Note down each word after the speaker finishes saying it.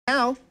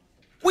How?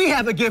 We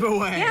have a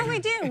giveaway. Yeah, we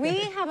do.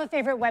 We have a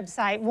favorite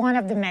website, one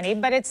of the many,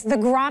 but it's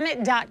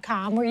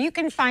thegrommet.com, where you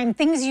can find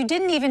things you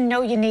didn't even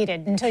know you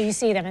needed until you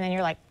see them, and then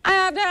you're like, I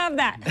have to have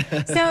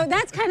that. So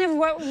that's kind of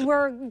what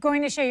we're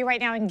going to show you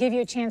right now and give you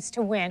a chance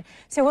to win.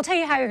 So we'll tell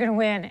you how you're going to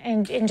win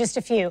in just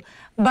a few.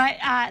 But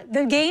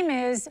the game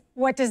is,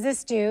 what does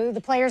this do?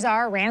 The players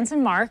are Rance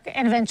and Mark,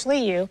 and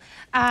eventually you.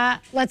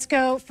 Let's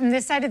go from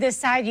this side to this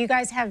side. You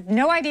guys have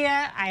no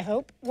idea, I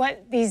hope,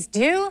 what these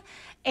do,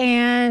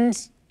 and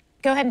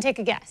go ahead and take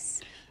a guess.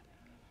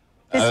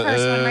 This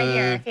first one right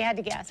here, if you had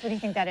to guess, what do you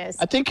think that is?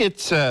 I think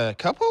it's a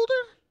cup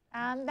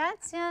holder.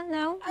 That's,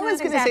 no. I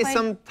was going to say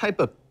some type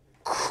of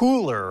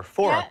cooler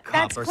for a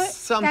cup or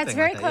something. That's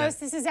very like close.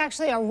 This is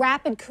actually a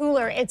rapid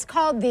cooler. It's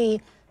called the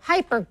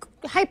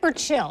Hyper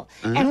Chill.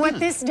 And what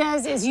this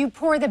does is you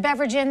pour the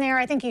beverage in there.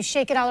 I think you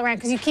shake it all around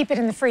because you keep it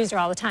in the freezer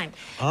all the time.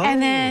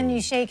 And then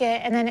you shake it,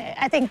 and then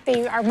I think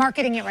they are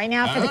marketing it right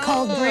now for the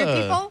cold brew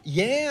people.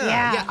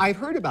 Yeah, I've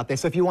heard about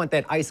this. So if you want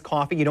that iced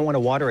coffee, you don't want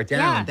to water it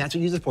down, that's what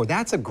you use it for.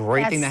 That's a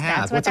great thing to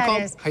have. That's What's it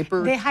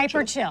called? The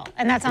Hyper Chill,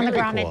 and that's on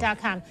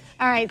thegrommet.com.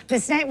 All right,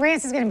 this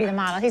Rance is going to be the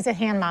model. He's a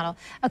hand model.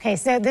 Okay,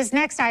 so this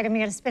next item,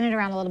 you got to spin it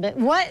around a little bit.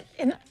 What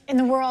in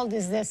the world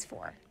is this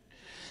for?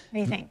 What do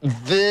you think?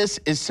 This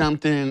is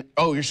something,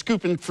 you're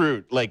scooping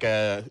fruit, like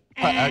a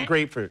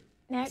grapefruit.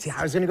 Next. See,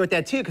 I was going to go with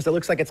that too, because it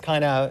looks like it's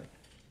kind of,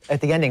 at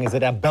the ending, is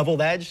it a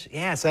beveled edge?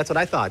 Yeah, so that's what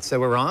I thought. So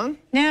we're wrong?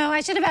 No,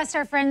 I should have asked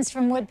our friends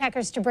from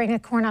Woodpeckers to bring a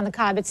corn on the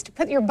cob. It's to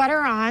put your butter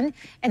on,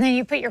 and then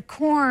you put your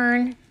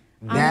corn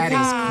on the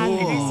cob. Cool.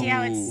 And you see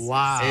how it's...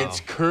 Wow. It's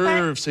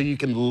curved, so you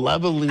can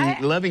lovingly spread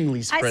the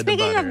butter.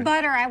 Speaking of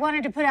butter, I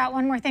wanted to put out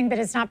one more thing, but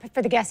it's not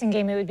for the guessing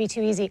game. It would be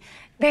too easy.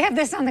 They have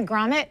this on the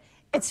Grommet.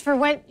 It's for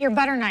your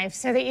butter knife,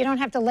 so that you don't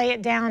have to lay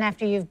it down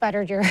after you've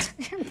buttered your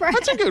bread.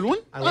 That's a good one.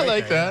 I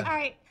like that. All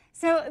right,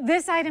 so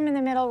this item in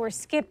the middle, we're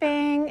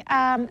skipping.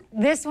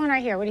 This one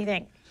right here, what do you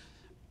think?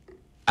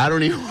 I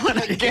don't even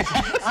want to guess.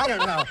 I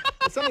don't know.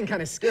 There's something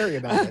kind of scary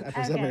about it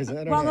for some reason.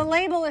 I don't know. The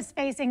label is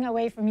facing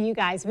away from you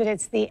guys, but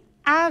it's the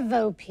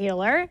avocado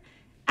peeler.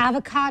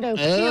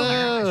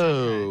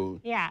 Oh.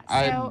 Yeah,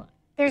 so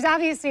there's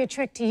obviously a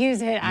trick to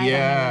use it. I don't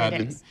know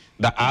what it is.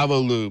 The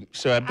avoloop.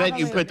 So I bet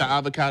you put the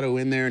avocado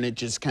in there and it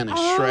just kind of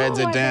shreds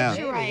it down.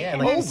 Yeah,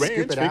 Rance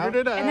figured it out.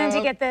 And then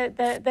to get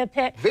the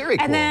pit. Very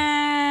cool. And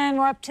then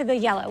we're up to the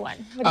yellow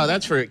one. Oh,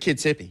 that's for Kid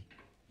Sippy.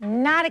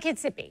 Not a Kid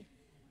Sippy.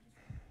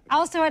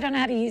 Also, I don't know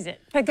how to use it,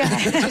 but go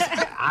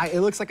ahead. It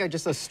looks like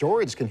just a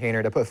storage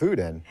container to put food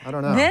in. I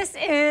don't know. This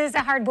is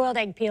a hard-boiled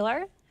egg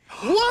peeler.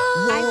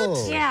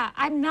 Whoa!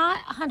 I'm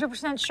not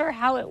 100% sure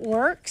how it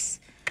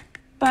works,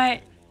 but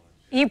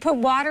you put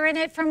water in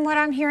it, from what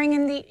I'm hearing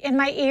in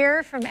my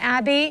ear from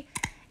Abby,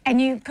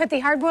 and you put the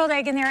hard-boiled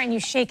egg in there and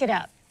you shake it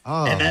up.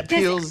 Oh. And that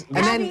peels.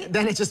 And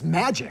then it's just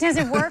magic. Does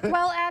it work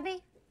well, Abby?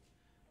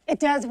 It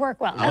does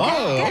work well.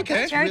 Oh,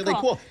 okay. That's really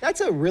cool.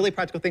 That's a really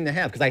practical thing to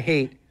have, because I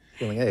hate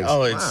peeling eggs.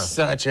 Oh, it's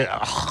such a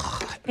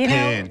You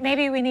know,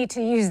 maybe we need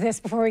to use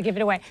this before we give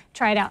it away.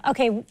 Try it out.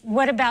 Okay,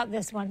 what about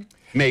this one?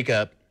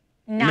 Makeup.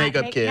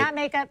 Makeup kit. Not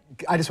makeup.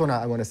 I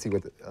want to see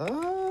what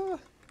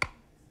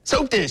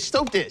Soap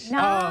dish.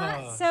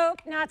 Not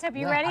soap, not soap.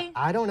 You ready?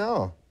 I don't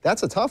know.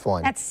 That's a tough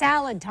one. That's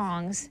salad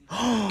tongs.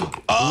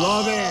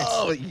 Love it.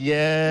 Oh,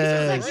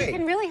 yes. You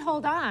can really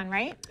hold on,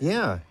 right?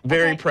 Yeah.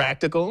 Very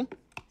practical.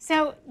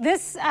 So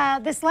this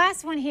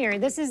last one here,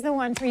 this is the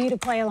one for you to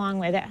play along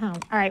with at home.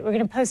 All right, we're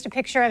going to post a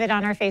picture of it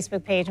on our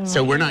Facebook page. And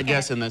So we're not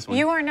guessing this one?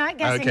 You are not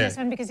guessing this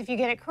one, because if you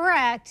get it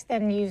correct,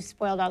 then you've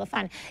spoiled all the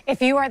fun.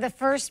 If you are the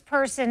first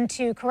person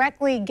to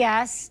correctly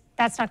guess,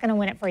 that's not going to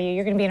win it for you.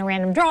 You're going to be in a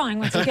random drawing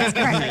once you guess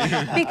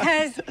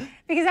correctly.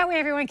 because that way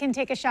everyone can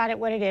take a shot at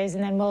what it is,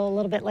 and then we'll a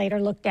little bit later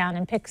look down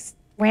and pick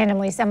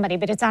randomly somebody.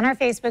 But it's on our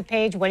Facebook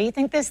page. What do you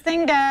think this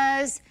thing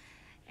does?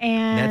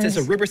 And that's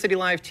just a River City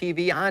Live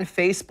TV on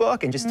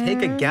Facebook, and just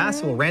take a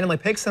guess. We'll randomly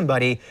pick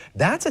somebody.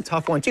 That's a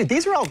tough one too.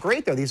 These are all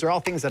great though. These are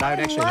all things that I would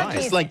actually like.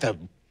 Just like to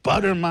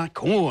butter my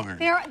corn.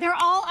 They're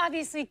all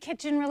obviously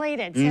kitchen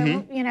related. So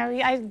you know,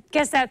 I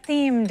guess that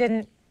theme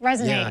didn't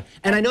resonate. Yeah,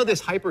 and I know this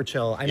Hyper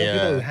Chill. I know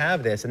people who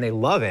have this and they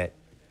love it.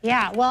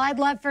 Yeah, well, I'd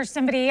love for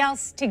somebody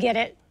else to get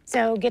it.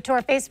 So get to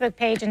our Facebook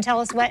page and tell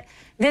us what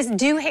this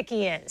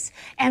doohickey is.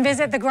 And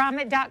visit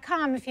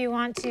thegrommet.com if you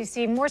want to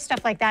see more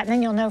stuff like that, and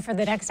then you'll know for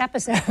the next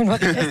episode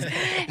what it is.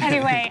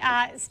 Anyway,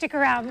 stick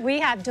around.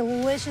 We have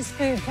delicious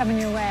food coming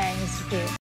your way, Mr. Q.